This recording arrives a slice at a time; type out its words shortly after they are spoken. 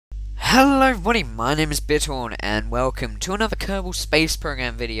Hello everybody, my name is Bithorn and welcome to another Kerbal Space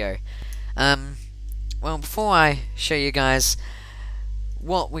Program video. Well, before I show you guys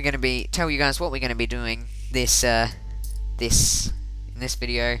what we're going to be, doing in this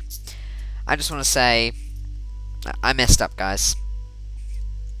video, I just want to say I messed up, guys.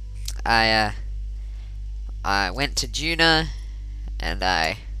 I went to Duna and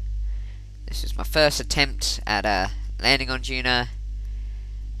this was my first attempt at landing on Duna.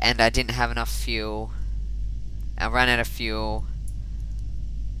 And I didn't have enough fuel. I ran out of fuel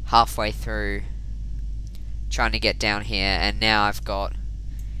halfway through trying to get down here, and now I've got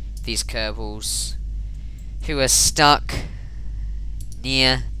these Kerbals who are stuck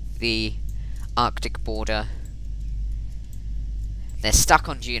near the Arctic border. They're stuck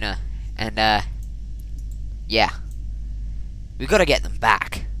on Duna, and yeah, we've got to get them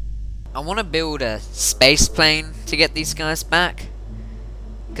back. I want to build a space plane to get these guys back,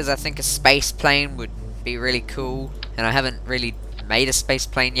 because I think a space plane would be really cool, and I haven't really made a space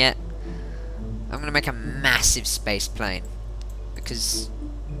plane yet. I'm gonna make a massive space plane, because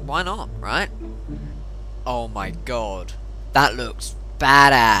why not, right? Oh my god, that looks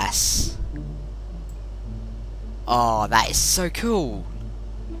badass. Oh, that is so cool.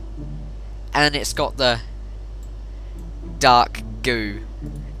 And it's got the dark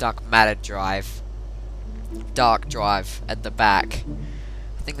matter drive at the back.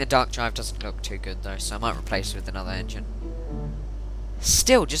 I think the dark drive doesn't look too good though, so I might replace it with another engine.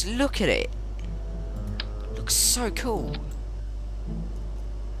 Still, just look at it. It looks so cool.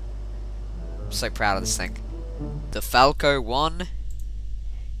 I'm so proud of this thing. The Falco 1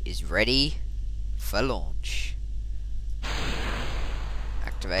 is ready for launch.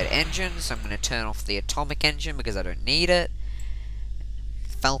 Activate engines. I'm going to turn off the atomic engine because I don't need it.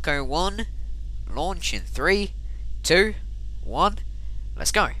 Falco 1, launch in 3, 2, 1.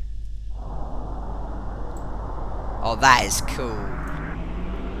 Let's go. Oh, that is cool.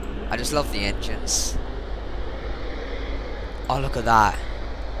 I just love the engines. Oh, look at that.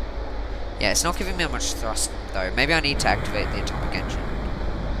 Yeah, it's not giving me much thrust, though. Maybe I need to activate the atomic engine.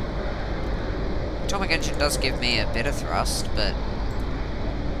 Atomic engine does give me a bit of thrust, but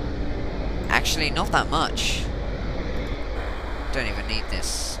actually not that much. Don't even need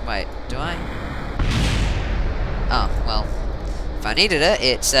this. Wait, do I? Oh, well. If I needed it,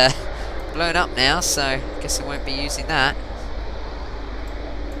 it's blown up now, so I guess I won't be using that.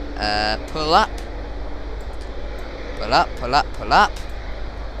 Pull up. Pull up, pull up, pull up.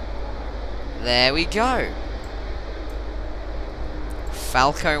 There we go.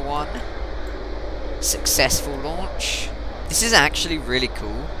 Falco 1. Successful launch. This is actually really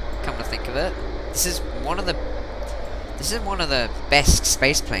cool, come to think of it. This is one of the best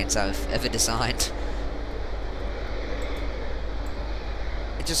space planes I've ever designed.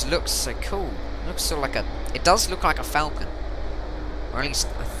 It just looks so cool. It looks sort of like it does look like a Falcon, or at least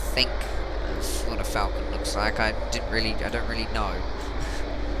I think that's what a Falcon looks like. I don't really know.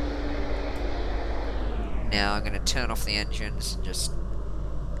 Now I'm going to turn off the engines and just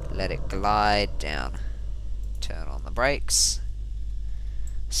let it glide down. Turn on the brakes.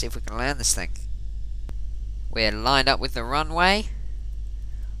 See if we can land this thing. We're lined up with the runway.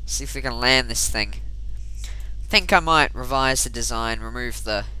 See if we can land this thing. I think I might revise the design, remove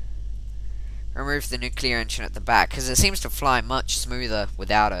the nuclear engine at the back, because it seems to fly much smoother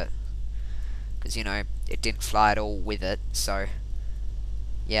without it. Because, you know, it didn't fly at all with it, so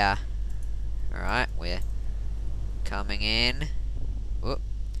yeah. Alright, we're coming in. Whoop.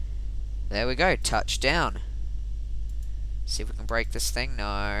 There we go, touchdown. See if we can break this thing.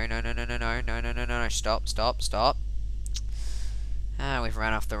 No, stop. Ah, we've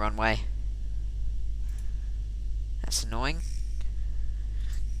run off the runway. That's annoying.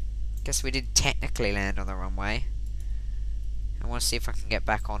 Guess we did technically land on the runway. I want to see if I can get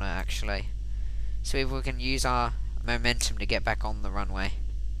back on it, actually. See if we can use our momentum to get back on the runway.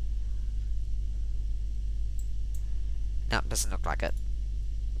 No, doesn't look like it.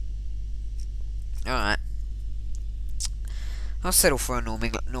 Alright. I'll settle for a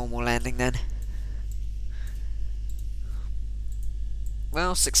normal landing then.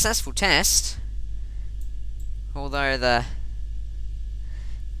 Well, successful test. Although the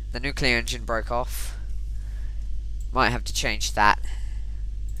nuclear engine broke off. Might have to change that.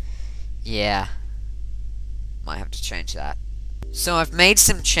 Yeah. Might have to change that. So I've made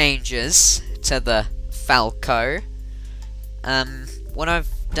some changes to the Falco. What I've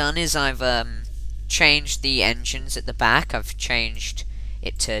done is I've changed the engines at the back. I've changed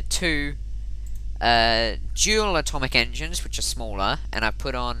it to 2 dual atomic engines, which are smaller, and I've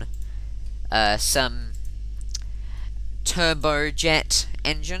put on some turbojet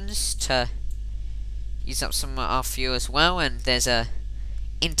engines to use up some of our fuel as well, and there's a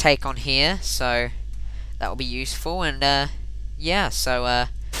intake on here, so that will be useful. And yeah, so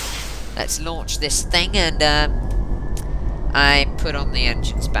let's launch this thing, and I put on the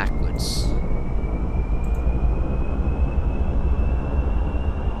engines backwards.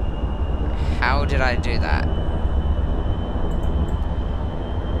 How did I do that?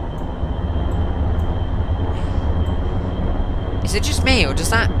 Is it just me, or does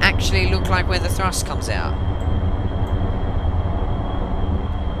that actually look like where the thrust comes out?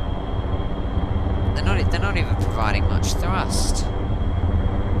 They're not even providing much thrust.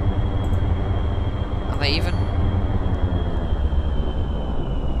 Are they even?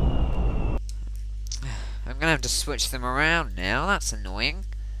 I'm gonna have to switch them around now. That's annoying.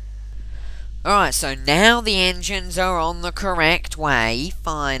 Alright, so now the engines are on the correct way,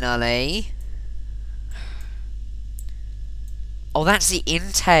 finally. Oh, that's the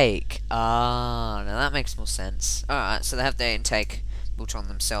intake. Ah, now that makes more sense. Alright, so they have their intake built on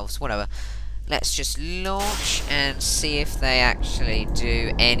themselves, whatever. Let's just launch and see if they actually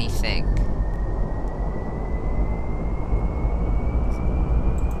do anything.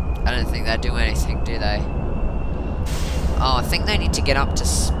 I don't think they do anything, do they? Oh, I think they need to get up to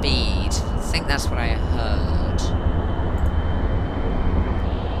speed. I think that's what I heard.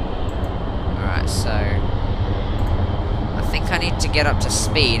 Alright, so I think I need to get up to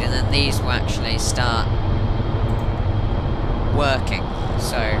speed, and then these will actually start working.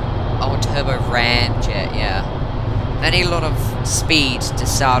 So, oh, turbo ramjet, yeah. They need a lot of speed to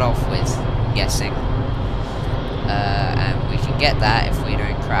start off with, I'm guessing. And we can get that if we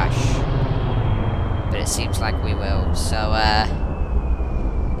don't crash. But it seems like we will. So, I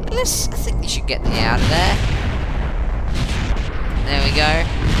think we should get me out of there. There we go.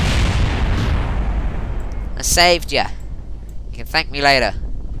 I saved ya. You can thank me later.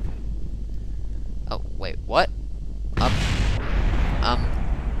 Oh, wait, what?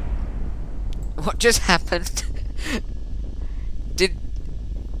 What just happened? Did you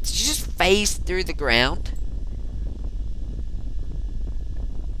just phase through the ground?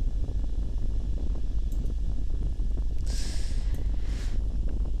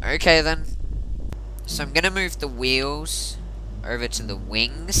 Okay then. So I'm gonna move the wheels over to the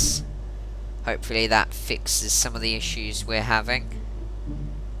wings. Hopefully that fixes some of the issues we're having.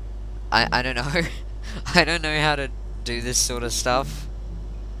 I don't know. I don't know how to do this sort of stuff.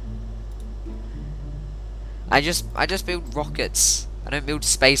 I just build rockets. I don't build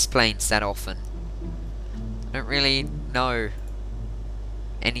space planes that often. I don't really know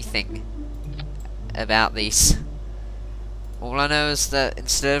anything about these. All I know is that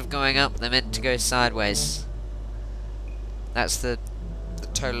instead of going up, they're meant to go sideways. That's the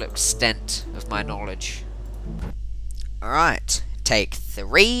total extent of my knowledge. Alright, take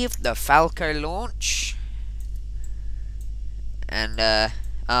 3 of the Falco launch. And,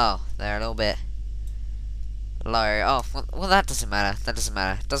 oh, they're a little bit low. Oh, well that doesn't matter. That doesn't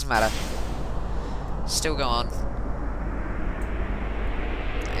matter. Doesn't matter. Still go on.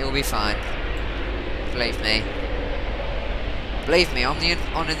 It will be fine. Believe me. Believe me, on the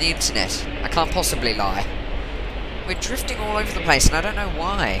internet. I can't possibly lie. We're drifting all over the place, and I don't know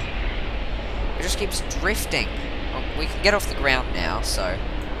why. It just keeps drifting. Well, we can get off the ground now, so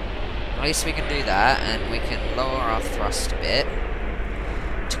at least we can do that, and we can lower our thrust a bit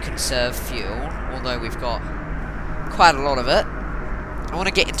to conserve fuel, although we've got quite a lot of it. I want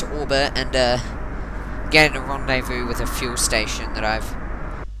to get into orbit and get in a rendezvous with a fuel station that I've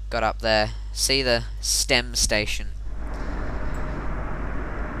got up there. See the STEM station.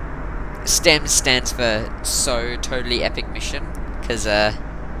 STEM stands for So Totally Epic Mission, because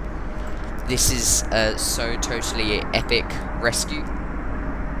this is a So Totally Epic Rescue.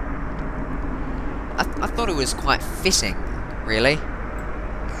 I thought it was quite fitting, really.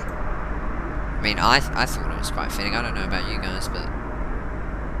 I mean, I thought it was quite fitting. I don't know about you guys, but...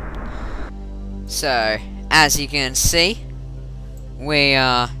 So, as you can see, we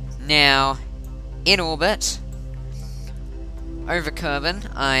are now in orbit over Kerbin.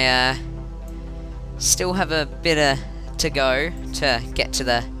 I still have a bit to go to get to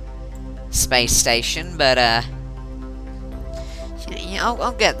the space station, but yeah,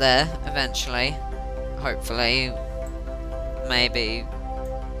 I'll get there eventually. Hopefully, maybe.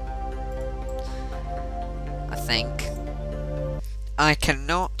 I think. I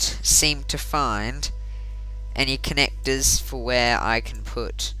cannot seem to find any connectors for where I can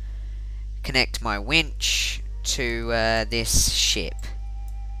connect my winch to this ship.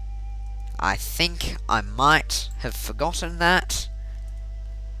 I think I might have forgotten that.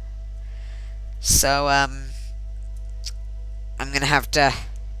 So, I'm gonna have to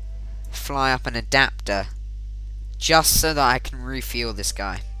fly up an adapter just so that I can refuel this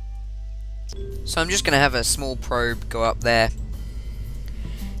guy. So I'm just gonna have a small probe go up there,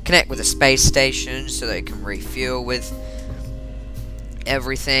 connect with a space station so that it can refuel with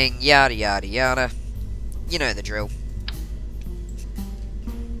everything, yada yada yada. You know the drill.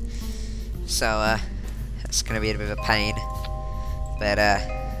 So that's gonna be a bit of a pain, but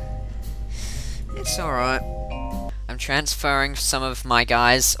it's alright. I'm transferring some of my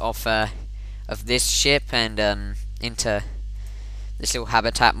guys off of this ship and into this little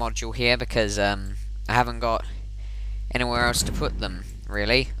habitat module here because I haven't got anywhere else to put them,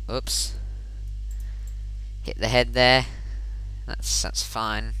 really. Oops. Hit the head there. That's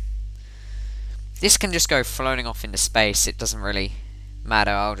fine. This can just go floating off into space. It doesn't really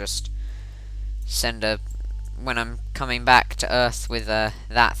matter. I'll just send when I'm coming back to Earth with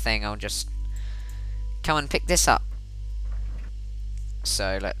that thing, I'll just come and pick this up.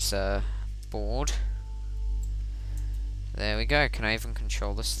 So let's board. There we go. Can I even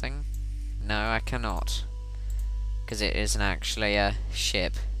control this thing? No, I cannot, because it isn't actually a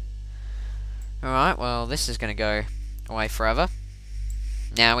ship. Alright, well, this is going to go away forever.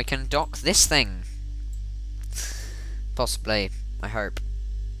 Now we can dock this thing. Possibly, I hope.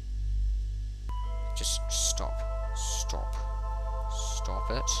 Just stop. Stop. Stop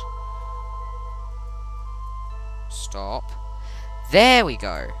it. Stop. There we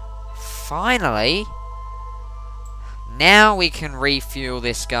go. Finally. Now we can refuel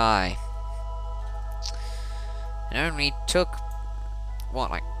this guy. It only took, what,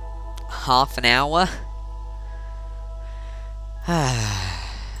 like half an hour?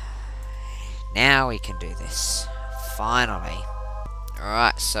 Now we can do this. Finally.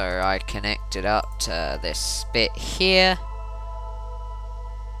 Alright, so I connected up to this bit here.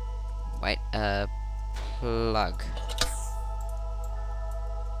 Wait, plug.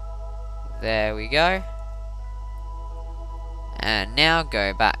 There we go. And now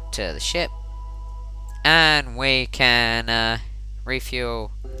go back to the ship. And we can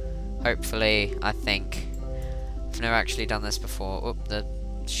refuel, hopefully, I think. I've never actually done this before. Oop, the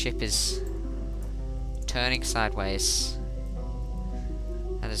ship is turning sideways.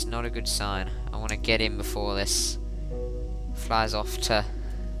 That is not a good sign. I want to get in before this flies off to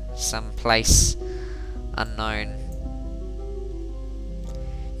some place unknown.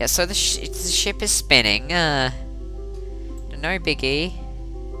 Yeah, so the ship is spinning. No biggie.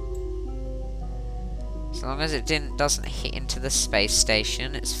 As long as it doesn't hit into the space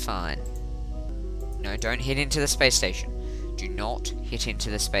station, it's fine. No, don't hit into the space station. Do not hit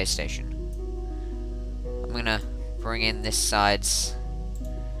into the space station. I'm gonna bring in this side's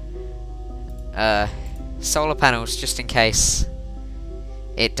solar panels just in case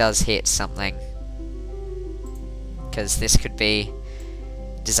it does hit something, because this could be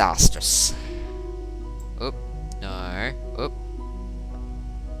disastrous. Oop, no, oop.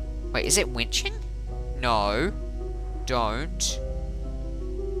 Wait, is it winching? No, don't.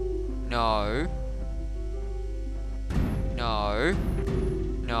 No. No.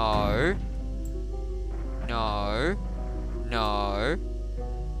 No. No. No.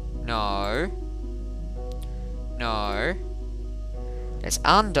 No. No. Let's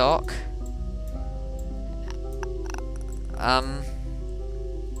undock.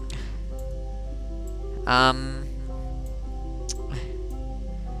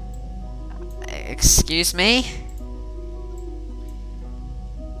 Excuse me?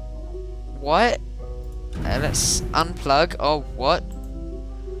 What? Let's unplug. Oh, what?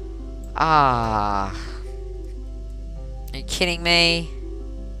 Ah. Are you kidding me?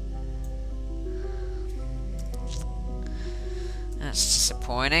 That's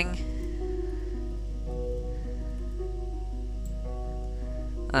disappointing.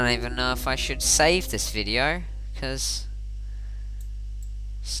 I don't even know if I should save this video, because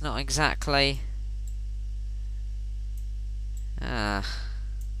it's not exactly...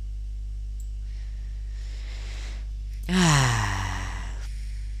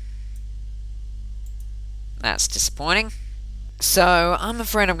 That's disappointing. So, I'm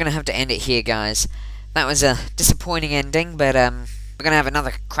afraid I'm going to have to end it here, guys. That was a disappointing ending, but we're going to have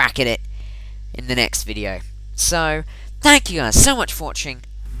another crack at it in the next video. So, thank you guys so much for watching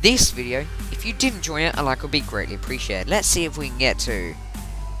this video. If you did enjoy it, a like would be greatly appreciated. Let's see if we can get to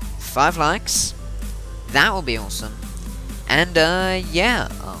 5 likes. That will be awesome. And, yeah,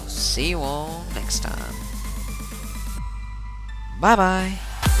 I'll see you all next time. Bye-bye.